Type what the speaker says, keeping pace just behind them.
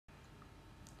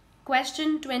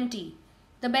Question 20.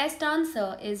 The best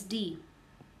answer is D.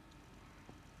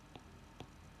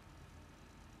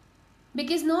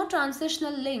 Because no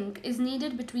transitional link is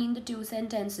needed between the two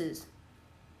sentences.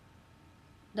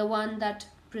 The one that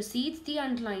precedes the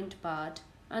underlined part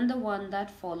and the one that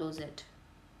follows it.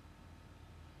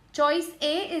 Choice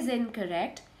A is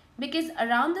incorrect because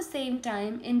around the same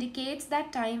time indicates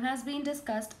that time has been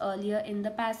discussed earlier in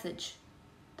the passage.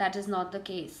 That is not the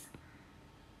case.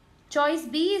 Choice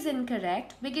B is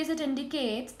incorrect because it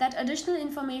indicates that additional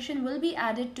information will be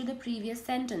added to the previous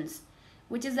sentence,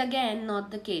 which is again not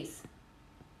the case.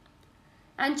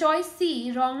 And choice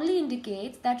C wrongly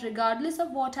indicates that regardless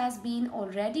of what has been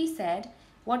already said,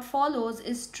 what follows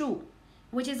is true,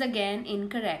 which is again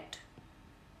incorrect.